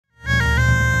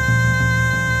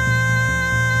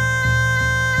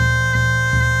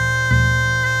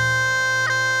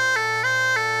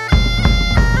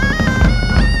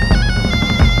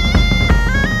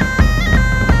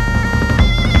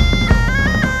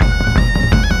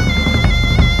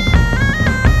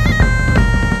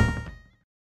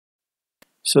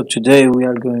So today we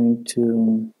are going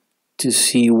to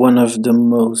see one of the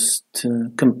most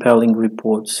compelling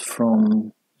reports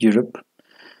from Europe.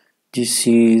 This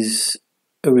is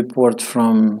a report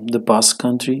from the Basque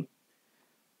Country,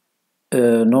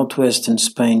 northwestern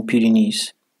Spain,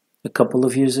 Pyrenees, a couple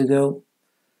of years ago.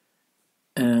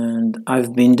 And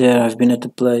I've been there, I've been at the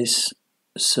place,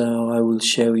 so I will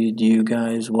share with you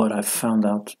guys what I've found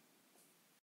out.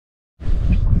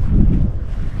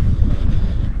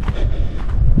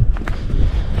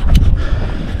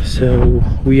 So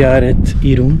we are at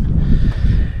Irún,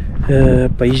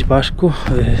 País Vasco,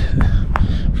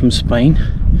 from Spain,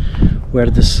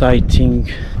 where the sighting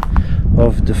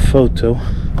of the photo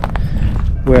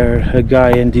where a guy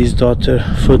and his daughter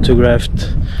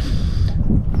photographed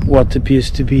what appears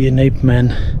to be an ape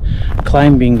man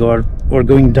climbing or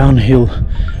going downhill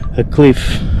a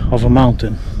cliff of a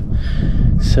mountain.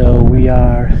 So we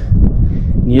are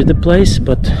near the place,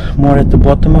 but more at the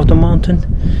bottom of the mountain,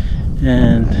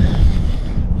 and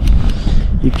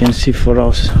you can see for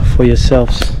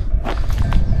yourselves.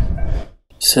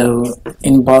 So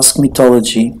in Basque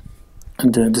mythology,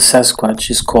 the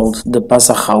Sasquatch is called the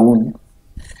Bazajaun,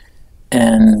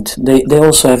 and they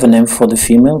also have a name for the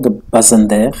female, the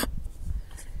Bazander.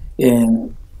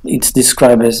 It's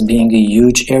described as being a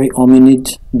huge hairy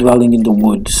hominid dwelling in the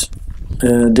woods.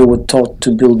 They were taught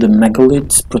to build the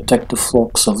megaliths, protect the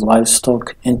flocks of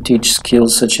livestock, and teach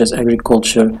skills such as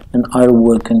agriculture and iron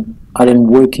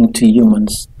working to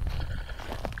humans.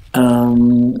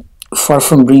 Far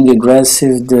from being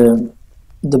aggressive, the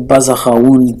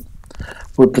Bazajaun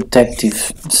were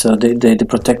protective, so they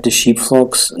protect the sheep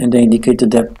flocks, and they indicated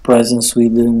their presence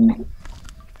with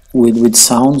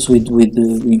sounds,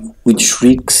 with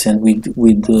shrieks and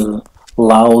with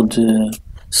loud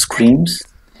screams.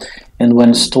 And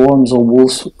when storms or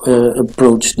wolves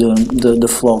approach the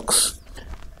flocks.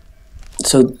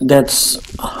 So that's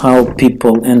how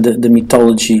people and the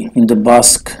mythology in the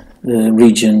Basque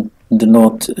region, in the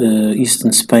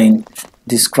northeastern Spain,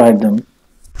 describe them.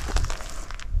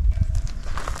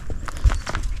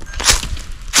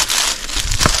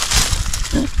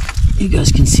 You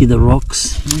guys can see the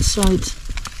rocks inside,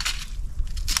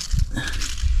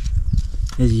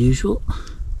 as usual.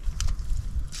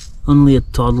 Only a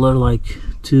toddler, like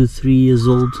 2-3 years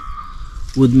old,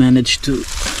 would manage to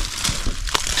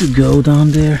go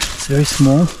down there. It's very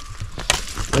small,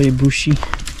 very bushy.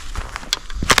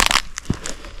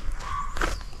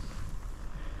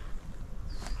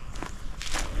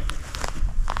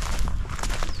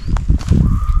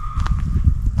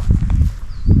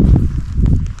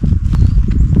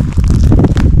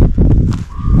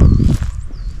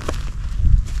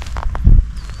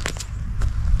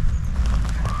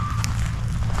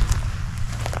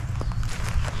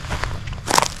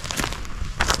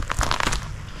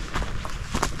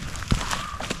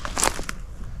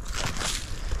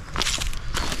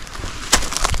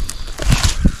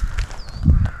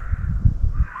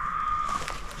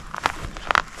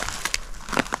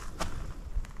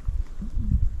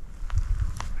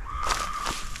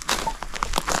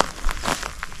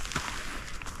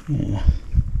 Yeah,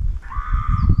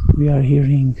 we are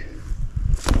hearing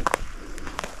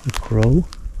a crow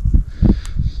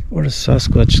or a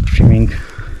Sasquatch screaming.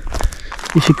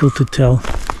 Difficult to tell.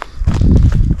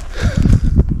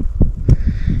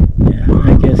 Yeah,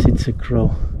 I guess it's a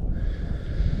crow.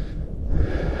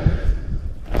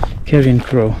 Carrion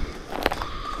crow.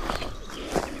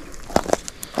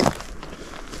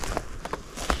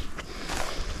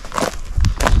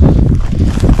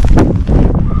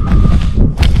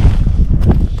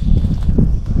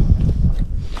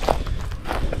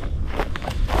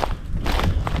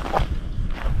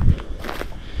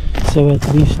 So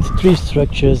at least 3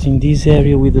 structures in this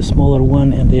area, with the smaller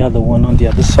one and the other one on the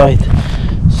other side.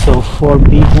 So 4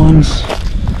 big ones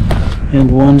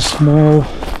and 1 small.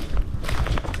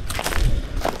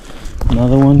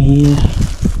 Another one here.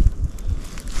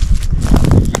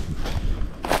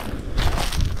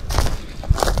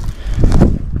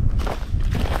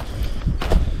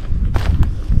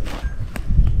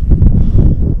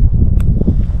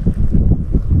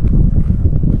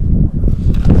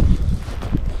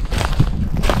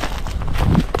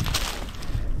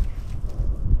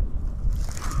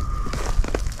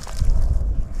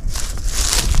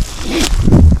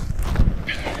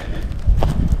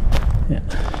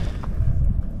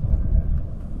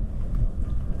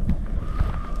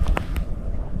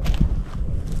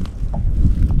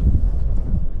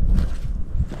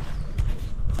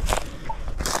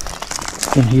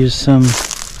 And here's some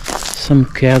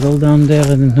cattle down there.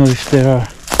 I don't know if there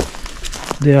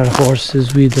are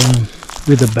horses with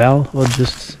a bell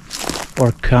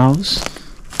or cows.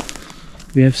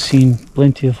 We have seen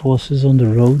plenty of horses on the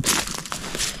road.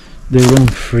 They roam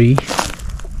free.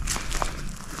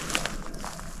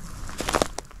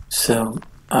 So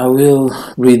I will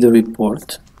read the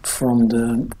report from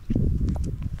the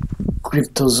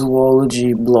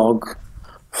Cryptozoology blog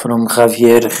from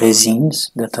Javier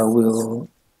Resines that I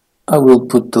will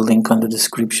put the link on the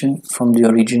description from the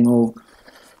original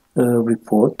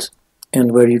report,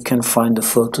 and where you can find the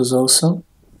photos also.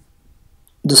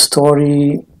 The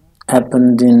story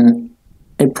happened in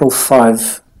April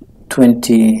 5,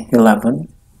 2011.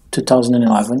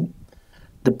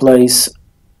 The place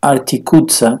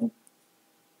Articutza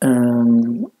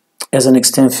as an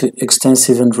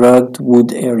extensive and rugged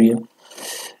wood area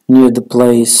near the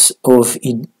place of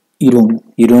Irún.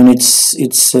 Irún,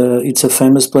 it's a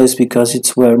famous place because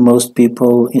it's where most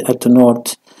people at the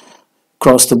north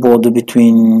cross the border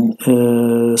between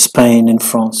Spain and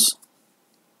France.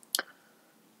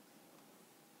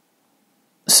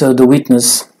 So the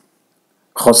witness,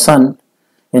 Rosan,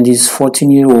 and his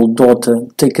 14-year-old daughter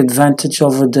take advantage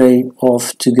of a day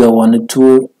off to go on a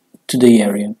tour to the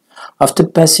area. After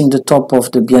passing the top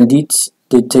of the Biandits,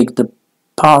 they take the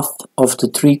path of the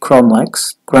three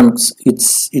cromlechs.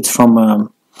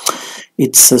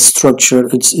 It's a structure.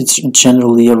 It's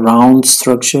generally a round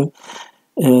structure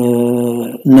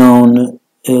known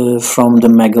from the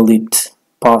megalith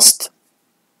past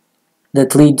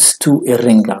that leads to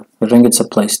Erenga. Erenga is a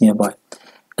place nearby.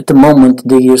 At the moment,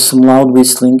 they hear some loud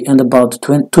whistling, and about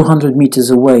 200 meters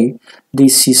away, they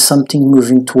see something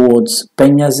moving towards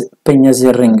Peñas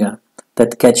Erenga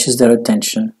that catches their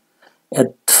attention.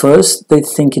 At first, they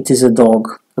think it is a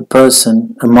dog, a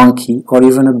person, a monkey, or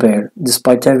even a bear,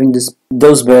 despite having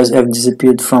those bears have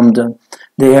disappeared from the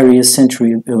area a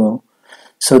century ago.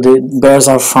 So the bears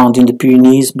are found in the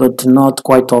Pyrenees, but not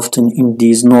quite often in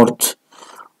the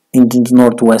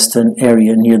northwestern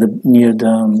area near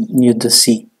the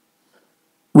sea.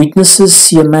 Witnesses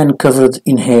see a man covered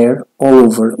in hair all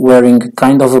over, wearing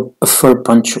kind of a fur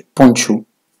poncho,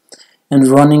 and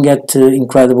running at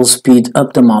incredible speed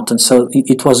up the mountain. So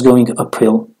it was going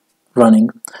uphill, running,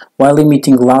 while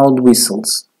emitting loud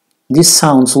whistles. These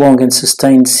sounds, long and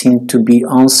sustained, seemed to be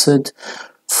answered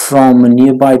from a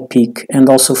nearby peak and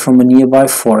also from a nearby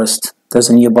forest. There's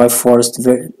a nearby forest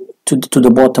to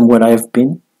the bottom where I have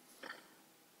been.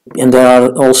 And there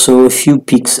are also a few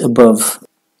peaks above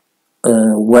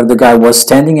where the guy was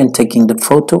standing and taking the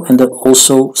photo, and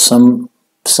also some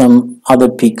other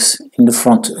peaks in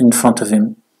front of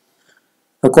him.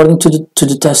 According to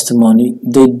the testimony,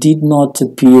 they did not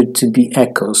appear to be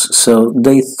echoes, so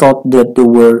they thought that there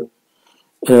were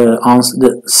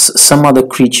some other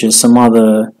creatures, some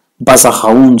other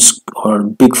bazahauns or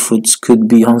Bigfoots could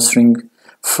be answering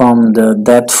from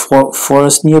that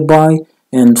forest nearby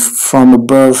and from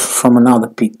above from another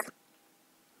peak.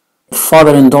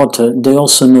 Father and daughter, they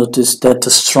also noticed that a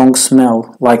strong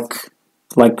smell, like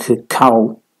a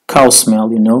cow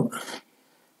smell,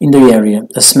 in the area,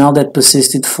 a smell that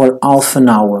persisted for half an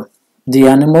hour. The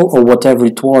animal, or whatever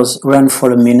it was, ran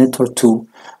for a minute or two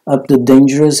up the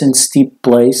dangerous and steep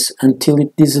place until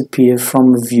it disappeared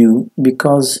from view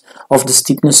because of the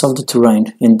steepness of the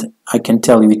terrain, and I can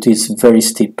tell you it is very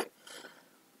steep.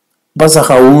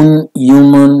 Bazahaun,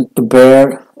 human, a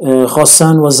bear,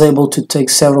 Rosan was able to take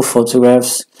several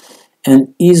photographs,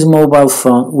 and with his mobile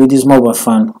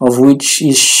phone, of which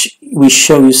we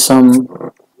show you some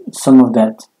of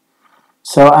that.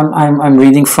 So I'm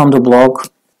reading from the blog.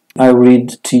 I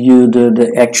read to you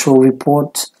the actual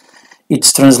report.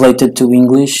 It's translated to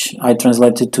English. I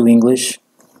translated to English.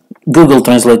 Google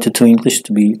translated to English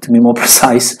to be more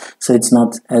precise, so it's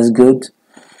not as good.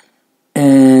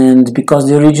 And because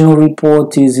the original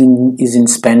report is in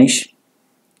Spanish,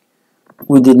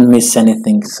 we didn't miss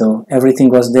anything. So everything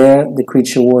was there. The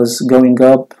creature was going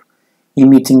up,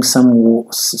 emitting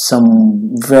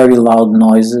some very loud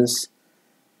noises.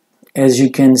 As you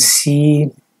can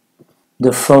see,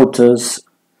 the photos,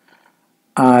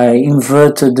 I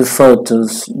inverted the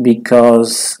photos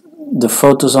because the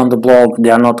photos on the blog,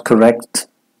 they are not correct.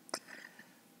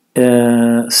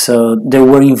 So they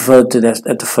were inverted at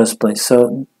the first place.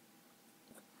 So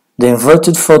the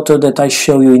inverted photo that I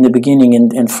show you in the beginning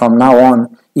and from now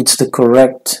on, it's the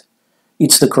correct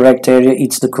area,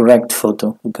 it's the correct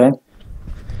photo, okay?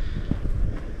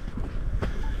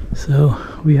 So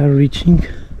we are reaching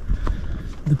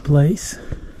the place.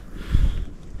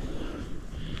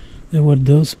 There were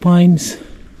those pines.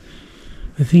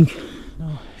 I think,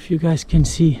 if you guys can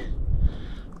see,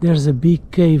 there's a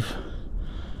big cave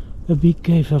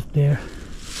up there.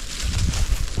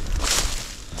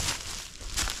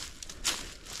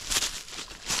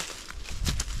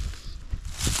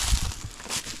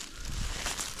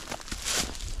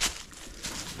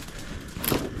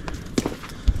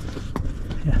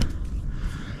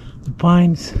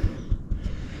 pines,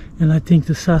 and I think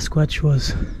the Sasquatch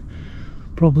was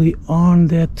probably on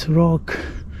that rock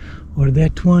or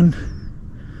that one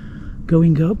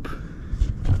going up.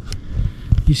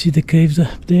 You see the caves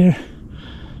up there?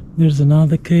 There's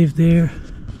another cave there.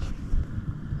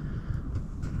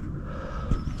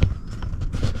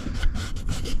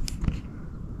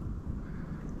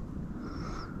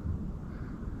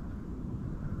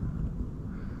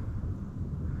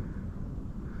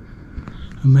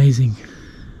 Amazing.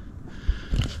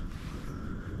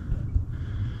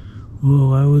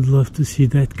 Oh, I would love to see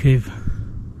that cave.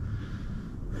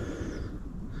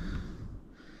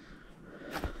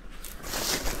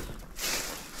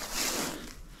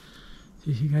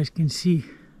 As you guys can see,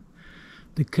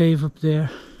 the cave up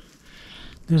there.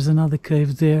 There's another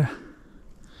cave there.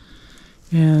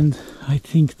 And I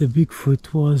think the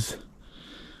Bigfoot was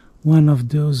one of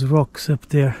those rocks up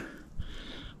there.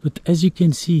 But as you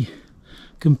can see,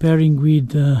 comparing with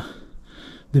the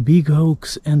big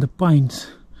oaks and the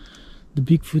pines, the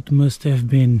Bigfoot must have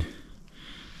been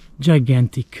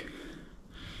gigantic,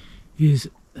 is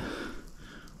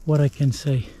what I can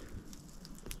say.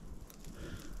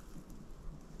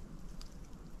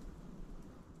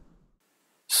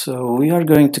 So we are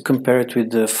going to compare it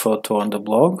with the photo on the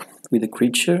blog, with the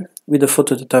creature, with the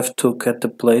photo that I've took at the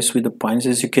place with the pines.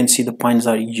 As you can see, the pines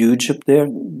are huge up there.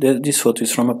 This photo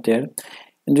is from up there.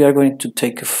 And we are going to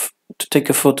take a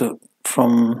photo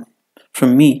from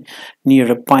me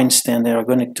near a pine stand. They are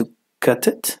going to cut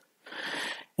it,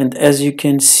 and as you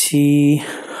can see,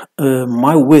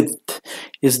 my width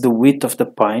is the width of the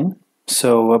pine,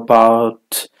 so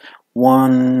about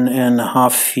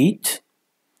 1.5 feet,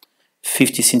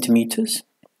 50 centimeters.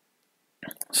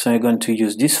 So I'm going to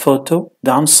use this photo,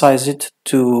 downsize it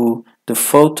to the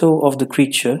photo of the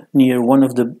creature near one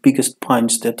of the biggest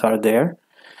pines that are there.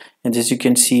 And as you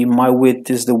can see, my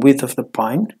width is the width of the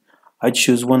pine. I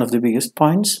choose one of the biggest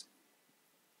pines.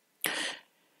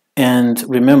 And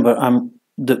remember,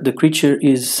 the creature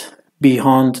is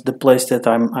beyond the place that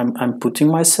I'm putting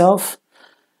myself.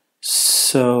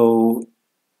 So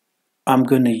I'm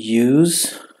gonna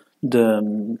use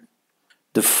the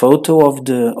photo of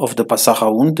the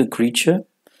Pasahahun, the creature,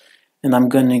 and I'm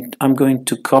going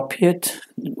to copy it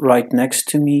right next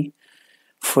to me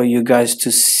for you guys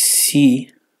to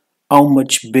see how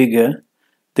much bigger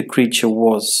the creature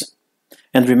was.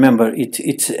 And remember,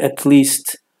 it's at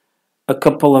least a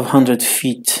couple of 100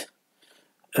 feet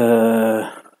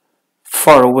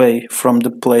far away from the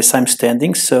place I'm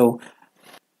standing, so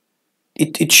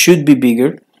it should be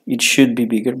bigger. It should be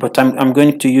bigger, but I'm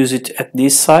going to use it at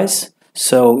this size.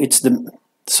 So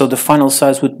the final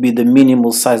size would be the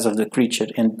minimal size of the creature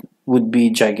and would be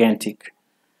gigantic.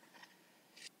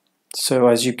 So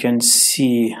as you can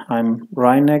see, I'm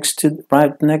right next to the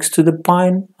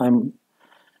pine.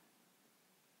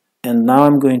 And now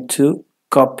I'm going to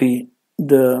copy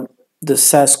the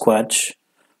Sasquatch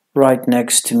right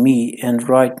next to me and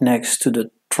right next to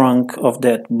the trunk of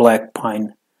that black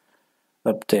pine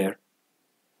up there.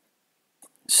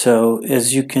 So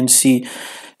as you can see,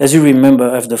 as you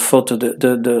remember of the photo, the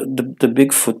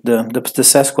Bigfoot, the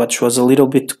Sasquatch was a little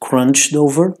bit crunched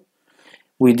over,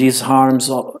 with his arms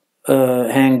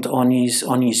hanged on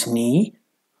his knee.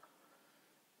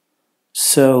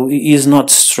 So he is not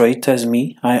straight as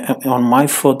me. On my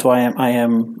photo I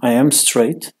am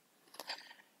straight,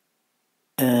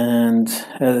 and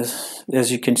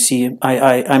as you can see,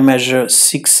 I measure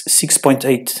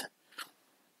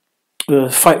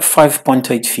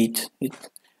 5.8 feet,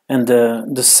 and the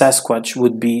Sasquatch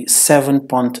would be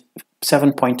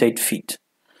 7.8 feet.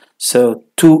 So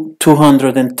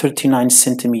 239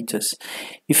 centimeters.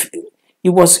 If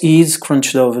he is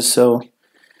crunched over, so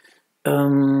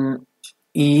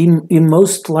he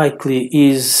most likely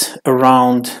is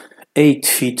around 8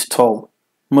 feet tall.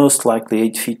 Most likely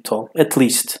 8 feet tall, at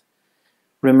least.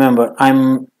 Remember,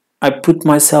 I put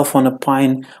myself on a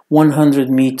pine 100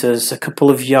 meters, a couple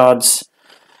of yards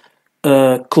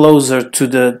closer to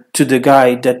the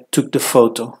guy that took the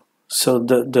photo. So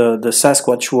the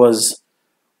Sasquatch was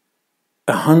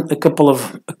a couple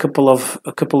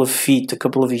of feet, a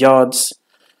couple of yards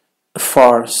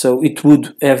far, so it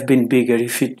would have been bigger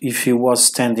if he was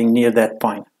standing near that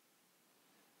pine.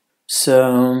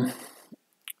 So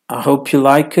I hope you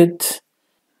like it.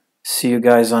 See you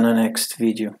guys on the next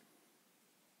video.